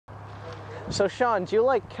So Sean, do you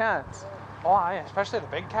like cats? Oh, yeah, especially the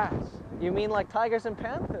big cats. You mean like tigers and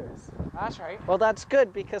panthers? That's right. Well, that's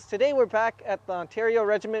good, because today we're back at the Ontario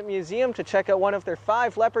Regiment Museum to check out one of their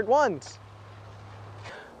 5 Leopard 1s.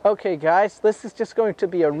 Okay guys, this is just going to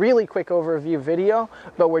be a really quick overview video,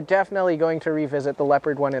 but we're definitely going to revisit the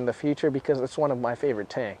Leopard 1 in the future because it's one of my favorite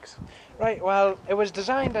tanks. Right, well, it was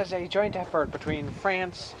designed as a joint effort between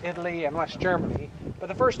France, Italy, and West Germany, but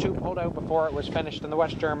the first two pulled out before it was finished and the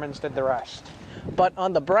West Germans did the rest. But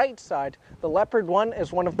on the bright side, the Leopard 1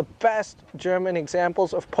 is one of the best German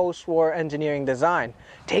examples of post-war engineering design.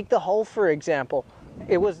 Take the hull, for example.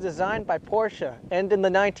 It was designed by Porsche, and in the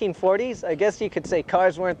 1940s, I guess you could say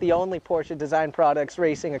cars weren't the only Porsche design products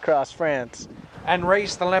racing across France. And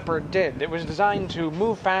race the Leopard did. It was designed to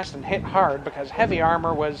move fast and hit hard because heavy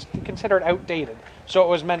armor was considered outdated. So it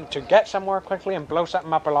was meant to get somewhere quickly and blow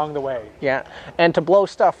something up along the way. Yeah, and to blow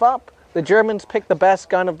stuff up, the Germans picked the best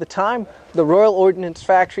gun of the time, the Royal Ordnance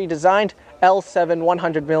Factory designed L7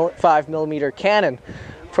 105mm cannon.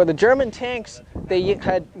 For the German tanks, they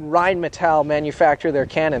had Rheinmetall manufacture their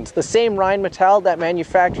cannons. The same Rheinmetall that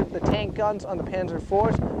manufactured the tank guns on the Panzer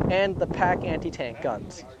IVs and the Pak anti-tank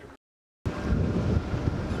guns.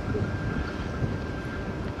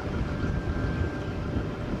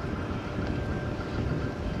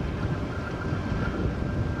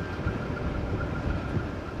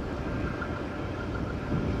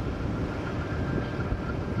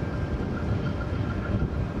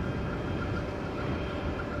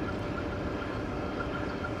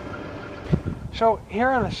 So here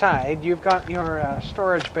on the side, you've got your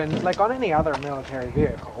storage bins like on any other military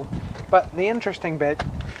vehicle. But the interesting bit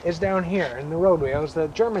is down here in the road wheels. The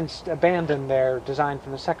Germans abandoned their design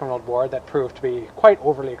from the Second World War that proved to be quite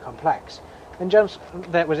overly complex, and just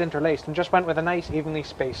that was interlaced, and just went with a nice evenly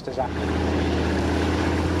spaced design.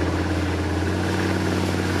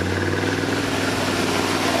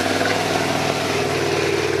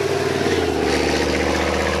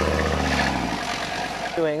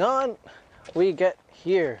 Going on, we get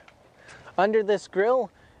here. Under this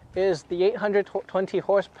grille is the 820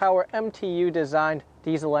 horsepower MTU designed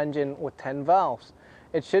diesel engine with 10 valves.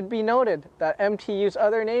 It should be noted that MTU's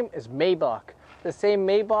other name is Maybach, the same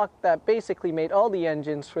Maybach that basically made all the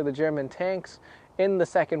engines for the German tanks in the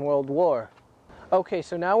Second World War. Okay,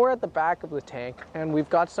 so now we're at the back of the tank, and we've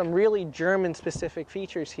got some really German-specific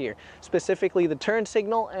features here, specifically the turn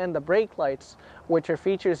signal and the brake lights, which are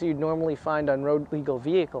features you'd normally find on road-legal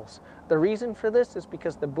vehicles. The reason for this is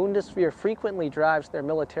because the Bundeswehr frequently drives their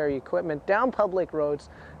military equipment down public roads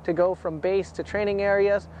to go from base to training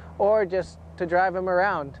areas, or just to drive them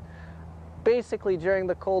around. Basically, during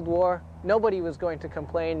the Cold War, nobody was going to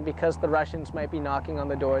complain because the Russians might be knocking on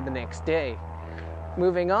the door the next day.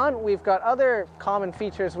 Moving on, we've got other common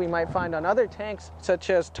features we might find on other tanks, such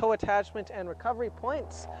as tow attachment and recovery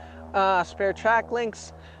points, spare track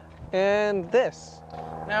links, and this.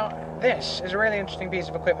 Now, this is a really interesting piece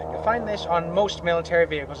of equipment. You'll find this on most military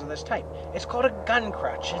vehicles of this type. It's called a gun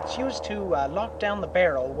crutch. It's used to lock down the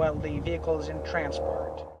barrel while the vehicle is in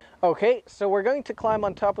transport. Okay, so we're going to climb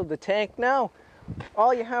on top of the tank now.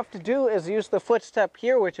 All you have to do is use the footstep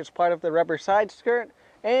here, which is part of the rubber side skirt,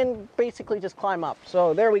 and basically just climb up.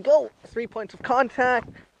 So there we go, 3 points of contact.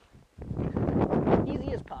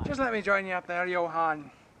 Easy as pie. Just let me join you up there,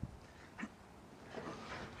 Johan.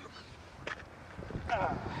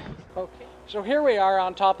 Okay. So here we are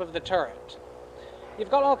on top of the turret.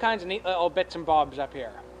 You've got all kinds of neat little bits and bobs up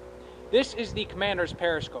here. This is the commander's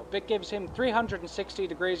periscope. It gives him 360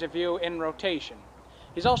 degrees of view in rotation.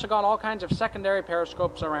 He's also got all kinds of secondary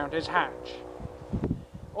periscopes around his hatch.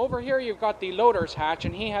 Over here you've got the loader's hatch,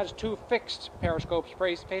 and he has 2 fixed periscopes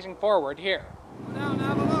facing forward here. Go down and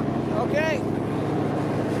have a look. Okay.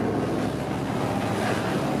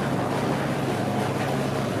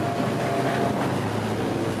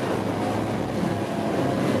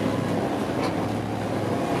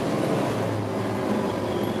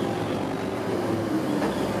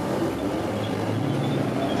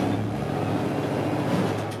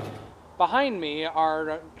 Behind me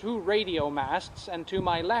are 2 radio masts, and to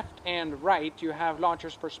my left and right you have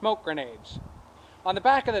launchers for smoke grenades. On the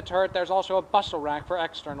back of the turret there's also a bustle rack for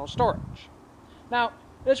external storage. Now,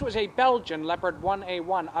 this was a Belgian Leopard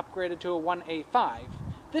 1A1 upgraded to a 1A5.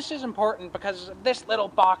 This is important because of this little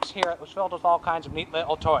box here. It was filled with all kinds of neat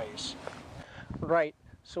little toys. Right.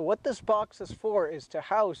 So what this box is for is to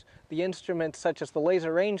house the instruments such as the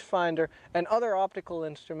laser rangefinder and other optical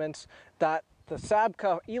instruments that the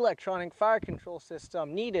Sabot electronic fire control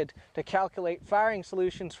system needed to calculate firing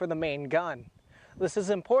solutions for the main gun. This is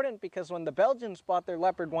important because when the Belgians bought their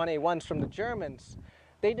Leopard 1A1s from the Germans,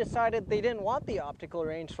 they decided they didn't want the optical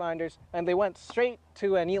rangefinders and they went straight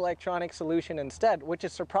to an electronic solution instead, which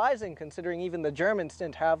is surprising considering even the Germans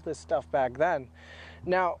didn't have this stuff back then.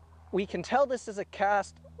 Now, we can tell this is a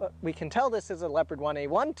Leopard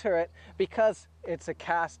 1A1 turret because it's a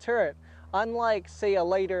cast turret. Unlike, say, a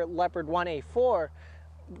later Leopard 1A4,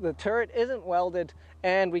 the turret isn't welded,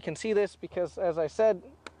 and we can see this because, as I said,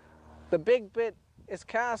 the big bit is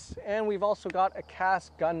cast, and we've also got a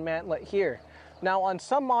cast gun mantlet here. Now, on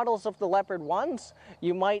some models of the Leopard 1s,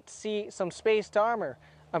 you might see some spaced armor.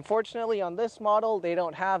 Unfortunately, on this model, they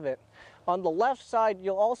don't have it. On the left side,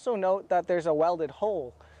 you'll also note that there's a welded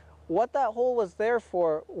hole. What that hole was there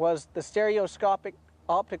for was the stereoscopic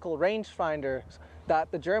optical rangefinders that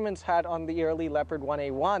the Germans had on the early Leopard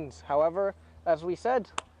 1A1s. However, as we said,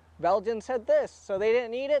 Belgians had this, so they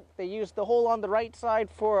didn't need it. They used the hole on the right side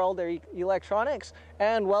for all their electronics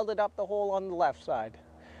and welded up the hole on the left side.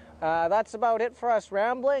 That's about it for us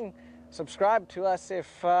rambling. Subscribe to us if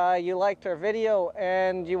you liked our video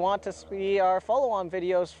and you want to see our follow-on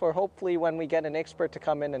videos for hopefully when we get an expert to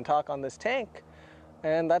come in and talk on this tank.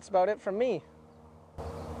 And that's about it from me.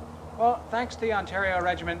 Well, thanks to the Ontario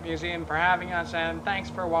Regiment Museum for having us, and thanks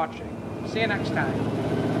for watching. See you next time.